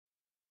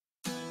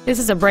This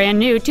is a brand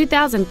new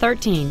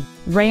 2013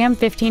 Ram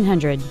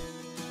 1500.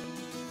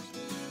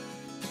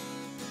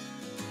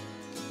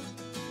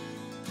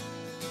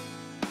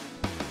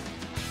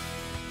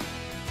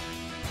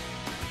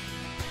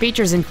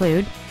 Features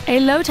include a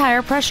low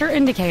tire pressure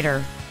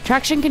indicator,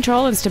 traction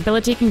control and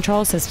stability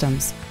control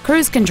systems,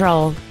 cruise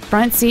control,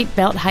 front seat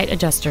belt height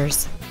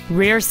adjusters,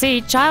 rear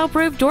seat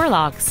child-proof door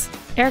locks,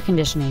 air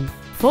conditioning,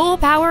 full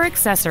power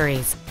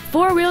accessories,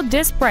 four-wheel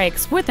disc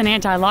brakes with an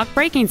anti-lock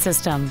braking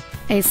system,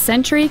 a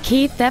Sentry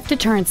key theft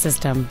deterrent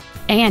system,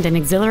 and an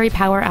auxiliary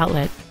power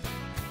outlet.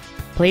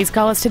 Please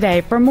call us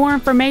today for more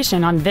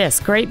information on this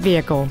great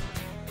vehicle.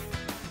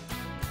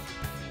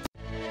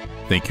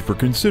 Thank you for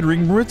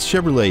considering Moritz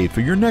Chevrolet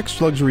for your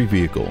next luxury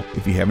vehicle.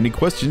 If you have any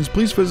questions,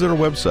 please visit our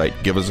website,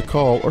 give us a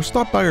call, or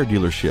stop by our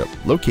dealership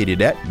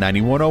located at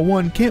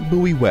 9101 Camp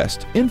Bowie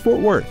West in Fort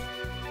Worth.